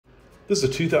This is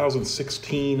a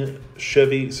 2016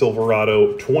 Chevy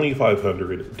Silverado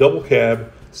 2500 double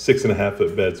cab, 6.5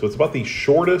 foot bed. So it's about the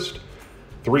shortest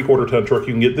 3/4 ton truck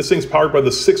you can get. This thing's powered by the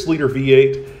 6-liter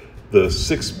V8, the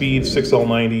 6-speed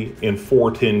 6L90 and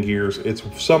 410 gears. It's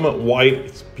Summit white.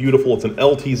 It's beautiful. It's an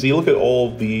LTZ. Look at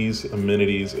all these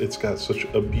amenities. It's got such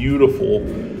a beautiful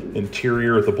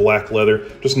interior with the black leather.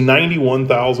 Just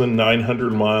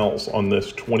 91,900 miles on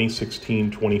this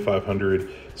 2016 2500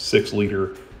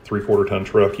 6-liter 3/4 ton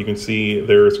truck. You can see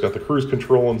there it's got the cruise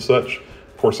control and such.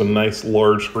 Of course, a nice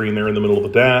large screen there in the middle of the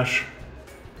dash.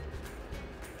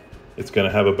 It's going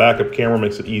to have a backup camera,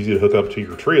 makes it easy to hook up to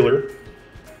your trailer.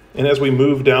 And as we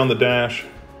move down the dash,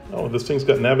 oh, this thing's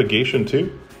got navigation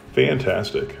too.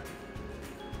 Fantastic.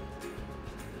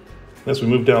 As we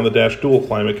move down the dash, dual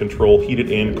climate control,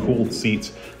 heated and cooled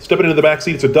seats. Stepping into the back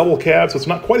seat, it's a double cab, so it's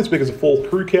not quite as big as a full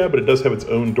crew cab, but it does have its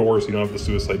own doors, so you don't have the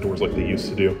suicide doors like they used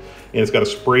to do. And it's got a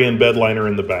spray-in bed liner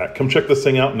in the back. Come check this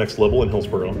thing out, next level in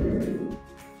Hillsboro.